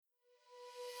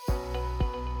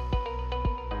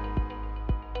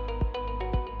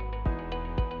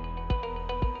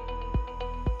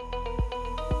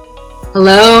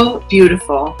Hello,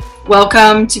 beautiful.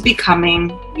 Welcome to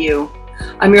Becoming You.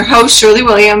 I'm your host, Shirley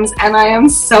Williams, and I am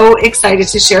so excited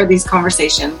to share these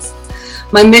conversations.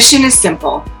 My mission is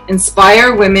simple: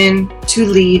 inspire women to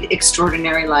lead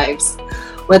extraordinary lives.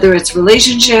 Whether it's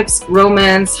relationships,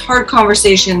 romance, hard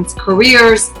conversations,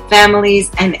 careers,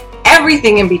 families, and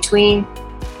everything in between,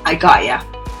 I got ya.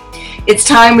 It's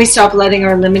time we stop letting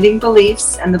our limiting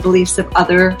beliefs and the beliefs of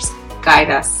others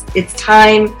guide us. It's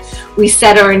time we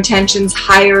set our intentions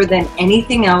higher than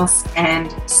anything else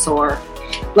and soar.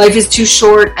 Life is too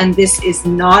short, and this is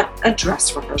not a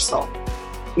dress rehearsal.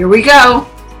 Here we go.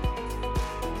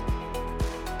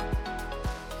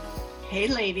 Hey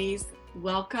ladies,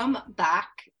 welcome back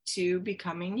to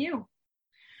Becoming You.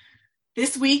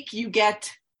 This week you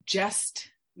get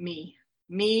just me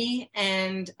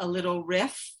and a little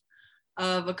riff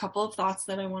of a couple of thoughts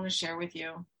that I want to share with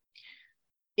you.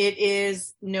 It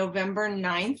is November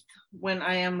 9th when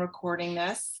I am recording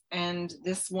this, and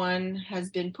this one has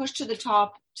been pushed to the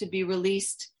top to be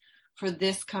released for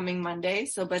this coming Monday.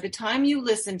 So by the time you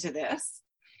listen to this,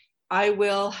 I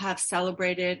will have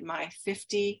celebrated my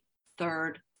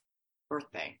 53rd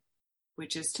birthday,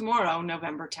 which is tomorrow,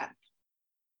 November 10th.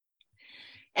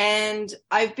 And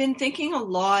I've been thinking a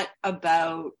lot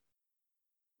about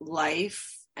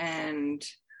life and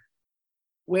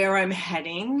where I'm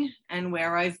heading and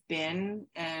where I've been,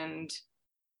 and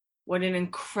what an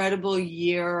incredible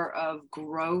year of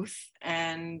growth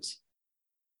and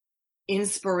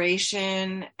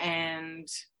inspiration and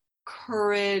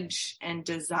courage and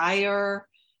desire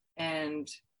and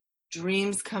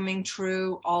dreams coming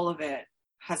true. All of it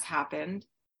has happened.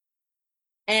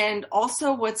 And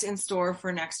also what's in store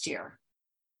for next year.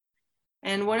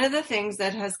 And one of the things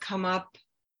that has come up,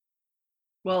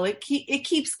 well, it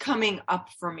keeps coming up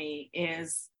for me,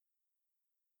 is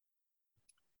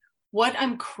what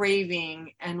I'm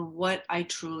craving and what I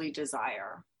truly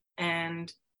desire,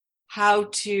 and how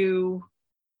to,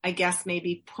 I guess,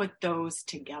 maybe put those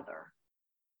together.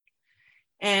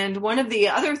 And one of the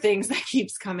other things that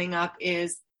keeps coming up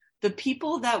is the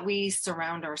people that we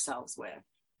surround ourselves with.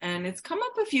 And it's come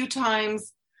up a few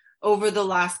times over the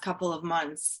last couple of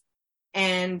months.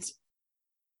 And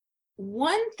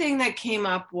one thing that came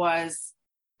up was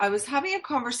I was having a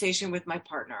conversation with my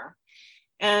partner,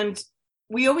 and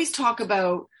we always talk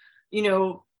about,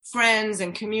 friends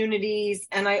and communities.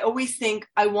 And I always think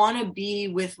I want to be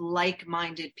with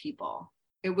like-minded people.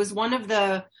 It was one of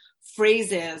the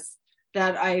phrases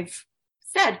that I've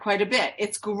said quite a bit.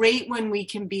 It's great when we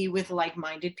can be with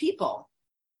like-minded people.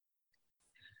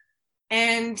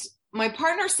 And my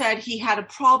partner said he had a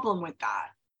problem with that.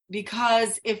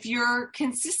 Because if you're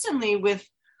consistently with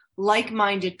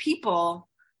like-minded people,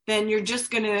 then you're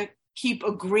just going to keep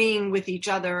agreeing with each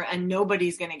other and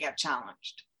nobody's going to get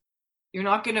challenged. You're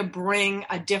not going to bring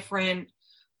a different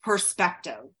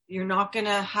perspective. You're not going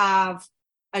to have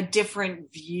a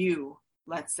different view,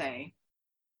 let's say.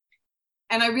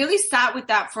 And I really sat with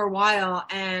that for a while,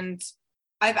 and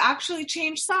I've actually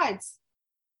changed sides.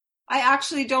 I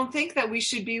actually don't think that we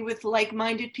should be with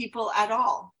like-minded people at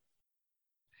all.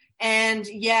 And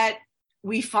yet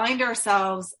we find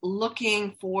ourselves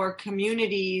looking for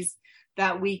communities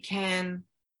that we can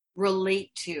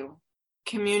relate to,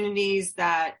 communities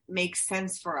that make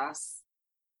sense for us.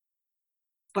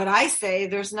 But I say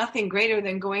there's nothing greater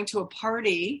than going to a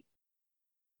party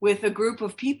with a group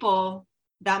of people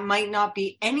that might not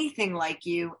be anything like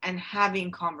you and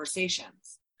having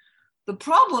conversations. The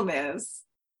problem is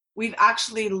we've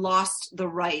actually lost the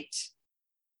right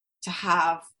to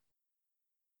have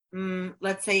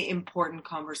let's say, important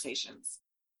conversations.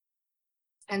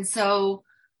 And so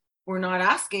we're not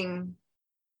asking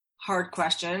hard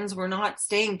questions. We're not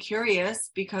staying curious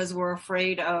because we're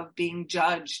afraid of being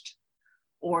judged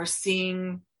or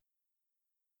someone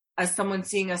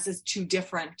seeing us as too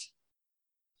different.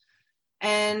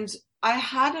 And I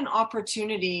had an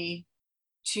opportunity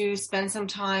to spend some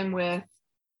time with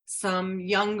some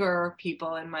younger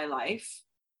people in my life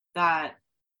that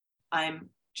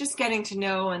I'm just getting to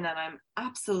know and that I'm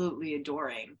absolutely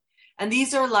adoring. And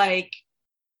these are like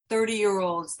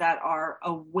 30-year-olds that are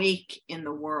awake in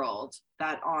the world,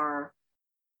 that are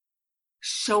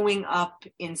showing up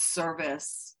in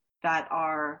service, that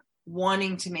are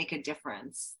wanting to make a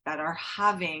difference, that are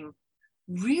having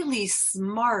really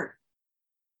smart,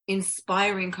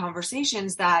 inspiring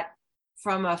conversations that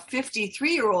from a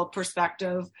 53-year-old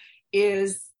perspective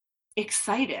is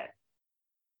excited.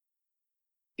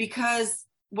 Because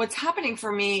what's happening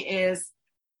for me is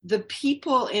the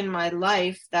people in my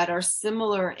life that are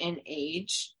similar in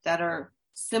age, that are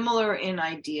similar in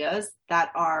ideas,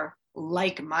 that are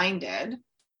like-minded,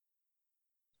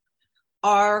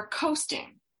 are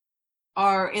coasting,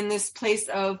 are in this place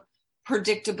of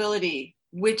predictability,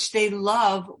 which they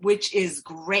love, which is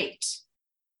great.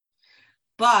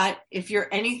 But if you're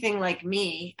anything like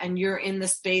me and you're in the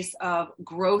space of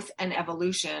growth and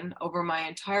evolution over my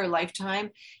entire lifetime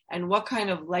and what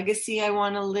kind of legacy I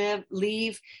want to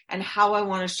leave and how I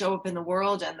want to show up in the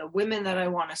world and the women that I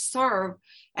want to serve,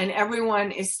 and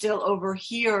everyone is still over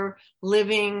here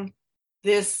living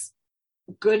this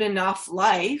good enough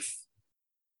life,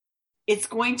 it's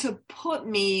going to put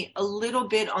me a little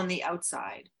bit on the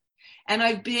outside. And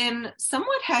I've been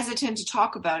somewhat hesitant to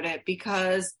talk about it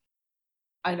because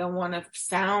I don't want to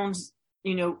sound,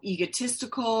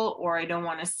 egotistical, or I don't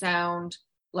want to sound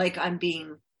like I'm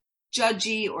being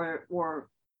judgy or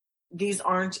these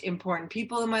aren't important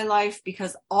people in my life,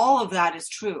 because all of that is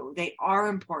true. They are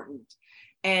important.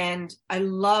 And I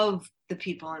love the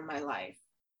people in my life.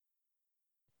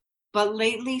 But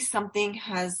lately something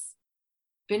has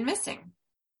been missing.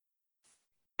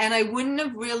 And I wouldn't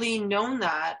have really known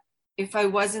that if I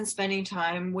wasn't spending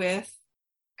time with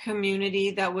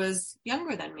community that was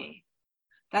younger than me,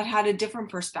 that had a different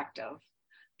perspective,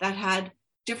 that had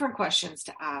different questions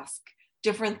to ask,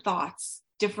 different thoughts,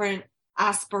 different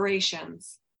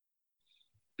aspirations.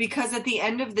 Because at the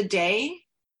end of the day,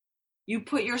 you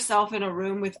put yourself in a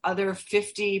room with other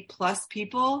 50 plus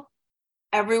people,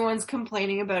 everyone's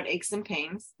complaining about aches and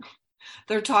pains.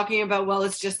 They're talking about, well,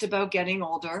 it's just about getting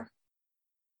older.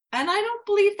 And I don't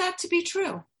believe that to be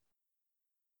true.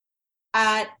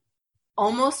 At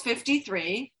almost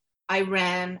 53, I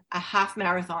ran a half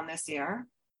marathon this year.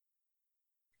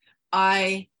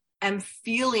 I am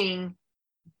feeling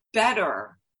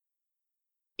better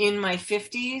in my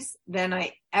 50s than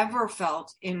I ever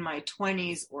felt in my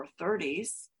 20s or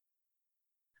 30s.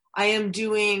 I am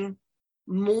doing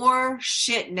more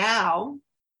shit now,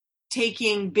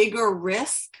 taking bigger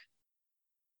risk,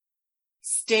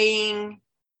 staying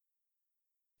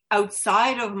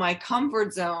outside of my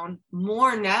comfort zone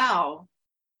more now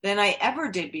than I ever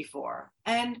did before.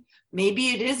 And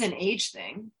maybe it is an age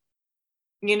thing.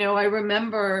 I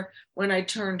remember when I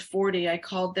turned 40, I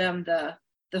called them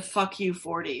the fuck you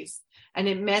 40s. And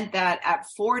it meant that at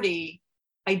 40,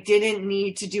 I didn't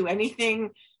need to do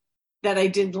anything that I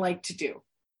didn't like to do.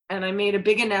 And I made a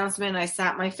big announcement. I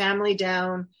sat my family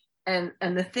down, and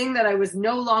the thing that I was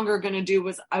no longer going to do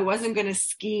was I wasn't going to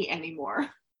ski anymore.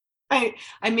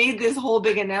 I made this whole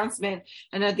big announcement.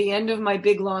 And at the end of my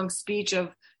big long speech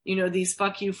of, these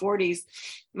fuck you 40s,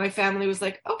 my family was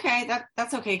like, okay,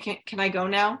 that's okay. Can I go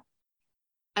now?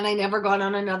 And I never got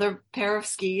on another pair of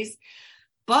skis.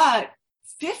 But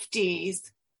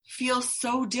 50s feel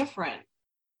so different.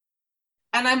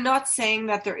 And I'm not saying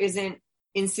that there isn't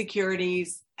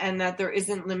insecurities and that there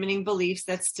isn't limiting beliefs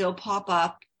that still pop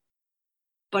up,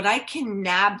 but I can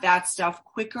nab that stuff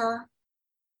quicker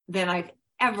than I've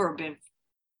ever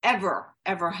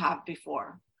have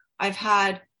before. I've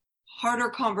had harder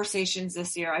conversations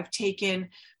this year. I've taken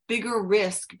bigger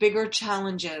risk, bigger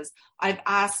challenges. I've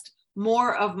asked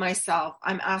more of myself.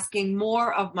 I'm asking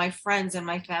more of my friends and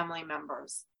my family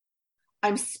members.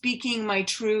 I'm speaking my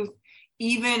truth,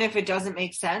 even if it doesn't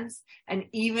make sense, and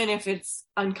even if it's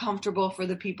uncomfortable for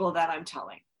the people that I'm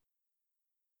telling.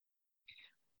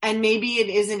 And maybe it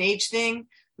is an age thing.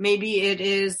 Maybe it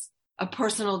is a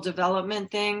personal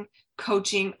development thing,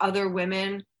 coaching other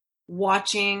women,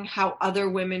 watching how other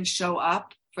women show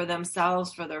up for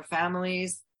themselves, for their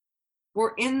families.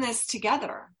 We're in this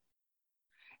together.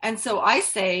 And so I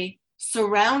say,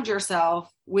 surround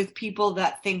yourself with people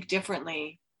that think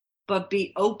differently, but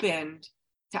be open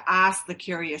to ask the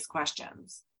curious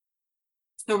questions.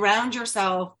 Surround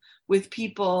yourself with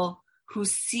people who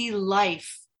see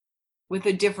life with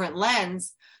a different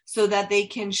lens so that they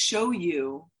can show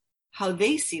you how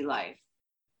they see life.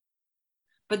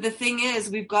 But the thing is,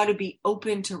 we've got to be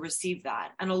open to receive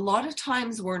that. And a lot of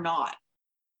times we're not.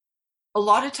 A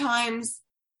lot of times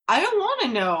I don't want to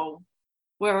know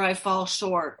where I fall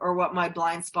short or what my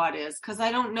blind spot is, because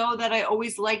I don't know that I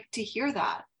always like to hear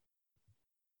that.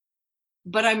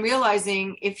 But I'm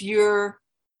realizing if you're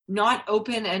not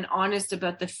open and honest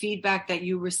about the feedback that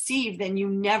you receive, then you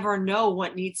never know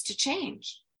what needs to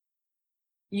change.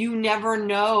 You never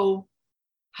know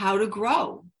how to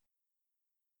grow.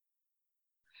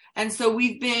 And so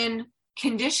we've been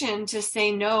conditioned to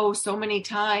say no so many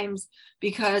times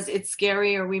because it's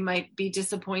scary, or we might be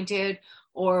disappointed,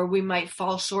 or we might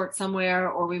fall short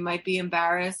somewhere, or we might be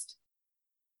embarrassed.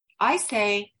 I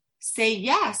say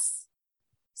yes.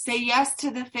 Say yes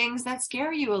to the things that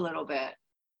scare you a little bit.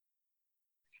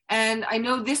 And I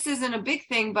know this isn't a big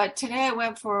thing, but today I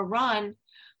went for a run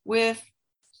with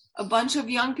a bunch of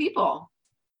young people.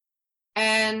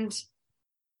 And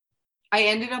I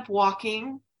ended up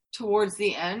walking towards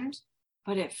the end,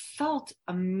 but it felt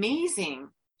amazing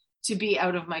to be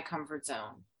out of my comfort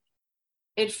zone.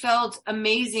 It felt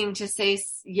amazing to say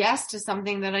yes to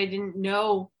something that I didn't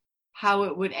know how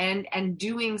it would end, and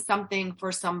doing something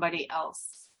for somebody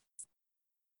else.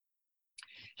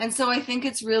 And so I think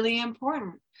it's really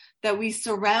important that we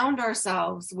surround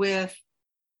ourselves with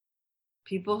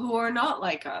people who are not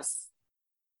like us,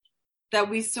 that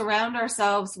we surround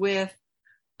ourselves with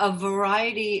a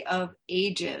variety of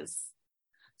ages,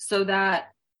 so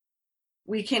that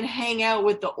we can hang out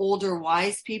with the older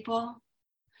wise people,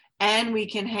 and we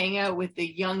can hang out with the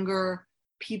younger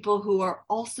people who are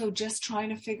also just trying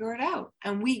to figure it out.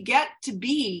 And we get to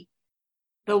be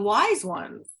the wise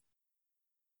ones.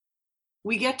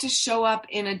 We get to show up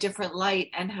in a different light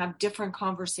and have different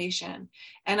conversation.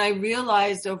 And I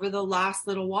realized over the last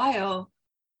little while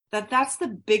that that's the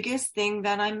biggest thing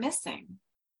that I'm missing.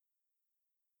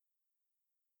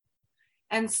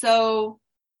 And so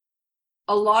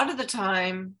a lot of the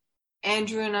time,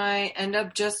 Andrew and I end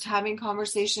up just having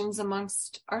conversations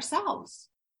amongst ourselves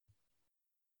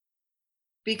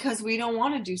because we don't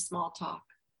want to do small talk.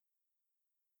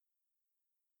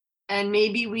 And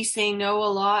maybe we say no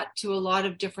a lot to a lot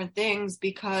of different things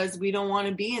because we don't want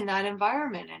to be in that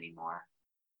environment anymore.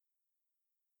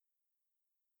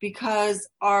 Because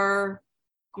our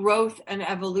growth and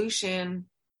evolution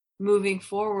moving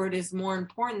forward is more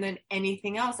important than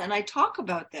anything else. And I talk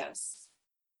about this.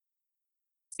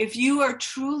 If you are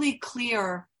truly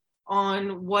clear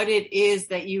on what it is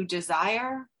that you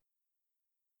desire,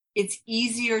 it's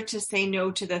easier to say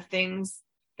no to the things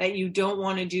that you don't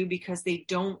want to do because they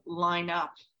don't line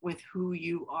up with who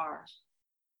you are.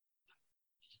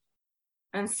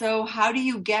 And so how do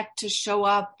you get to show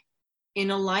up in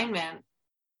alignment?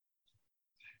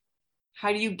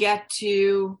 How do you get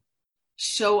to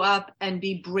show up and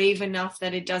be brave enough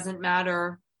that it doesn't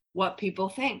matter what people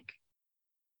think,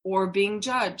 or being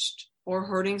judged, or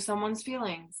hurting someone's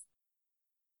feelings?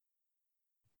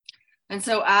 And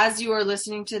so as you are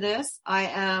listening to this, I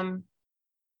am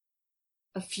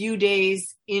a few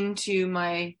days into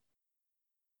my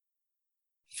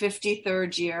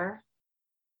 53rd year,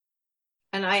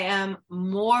 and I am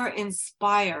more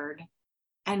inspired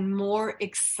and more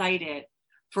excited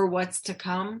for what's to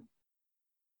come,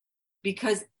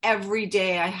 because every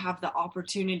day I have the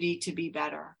opportunity to be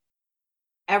better.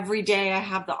 Every day I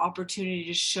have the opportunity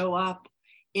to show up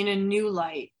in a new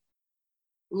light,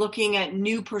 looking at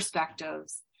new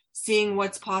perspectives, seeing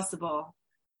what's possible,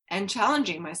 and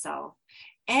challenging myself.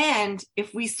 And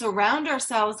if we surround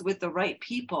ourselves with the right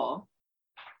people,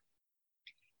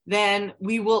 then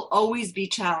we will always be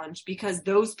challenged, because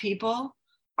those people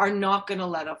are not going to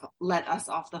let us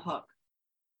off the hook.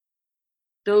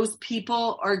 Those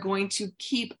people are going to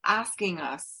keep asking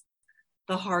us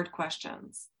the hard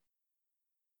questions.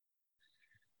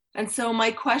 And so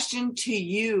my question to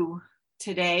you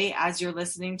today, as you're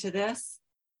listening to this,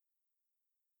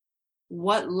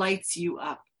 what lights you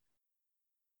up?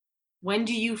 When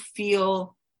do you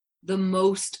feel the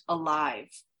most alive?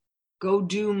 Go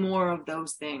do more of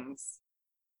those things.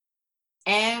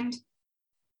 And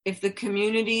if the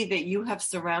community that you have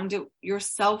surrounded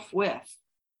yourself with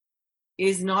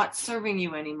is not serving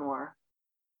you anymore,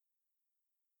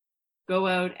 go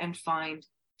out and find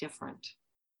different.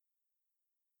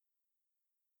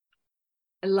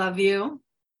 I love you.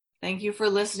 Thank you for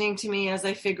listening to me as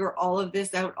I figure all of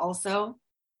this out also.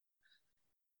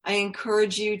 I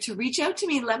encourage you to reach out to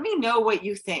me. Let me know what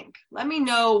you think. Let me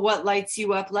know what lights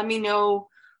you up. Let me know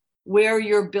where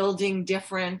you're building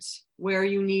different, where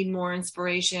you need more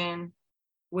inspiration,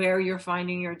 where you're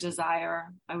finding your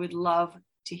desire. I would love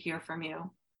to hear from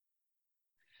you.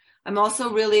 I'm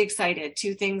also really excited.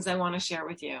 2 things I want to share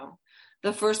with you.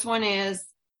 The first one is,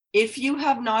 if you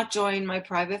have not joined my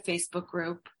private Facebook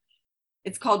group,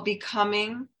 it's called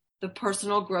Becoming the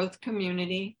Personal Growth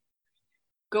Community.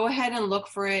 Go ahead and look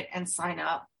for it and sign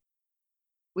up.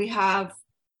 We have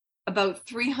about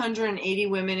 380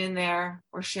 women in there.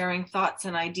 We're sharing thoughts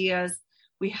and ideas.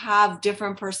 We have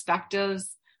different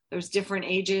perspectives. There's different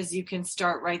ages. You can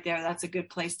start right there. That's a good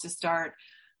place to start.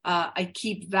 I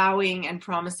keep vowing and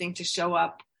promising to show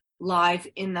up live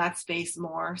in that space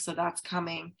more. So that's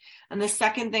coming. And the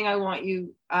second thing I want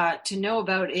you to know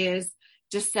about is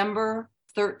December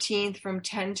 13th from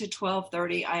 10 to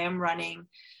 12:30, I am running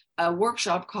a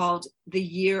workshop called The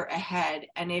Year Ahead.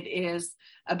 And it is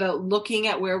about looking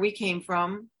at where we came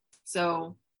from.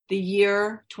 So the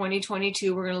year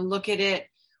 2022, we're going to look at it.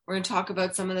 We're going to talk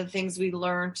about some of the things we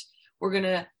learned. We're going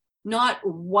to not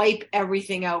wipe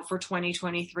everything out for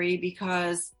 2023,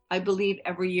 because I believe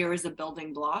every year is a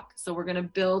building block. So we're going to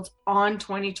build on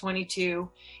 2022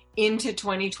 into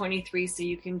 2023 so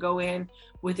you can go in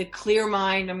with a clear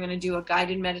mind. I'm going to do a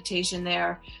guided meditation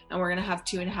there, and we're going to have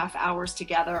 2.5 hours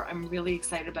together. I'm really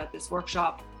excited about this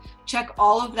workshop. Check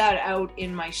all of that out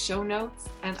in my show notes,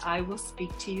 and I will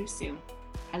speak to you soon.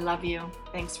 I love you.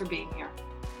 Thanks for being here.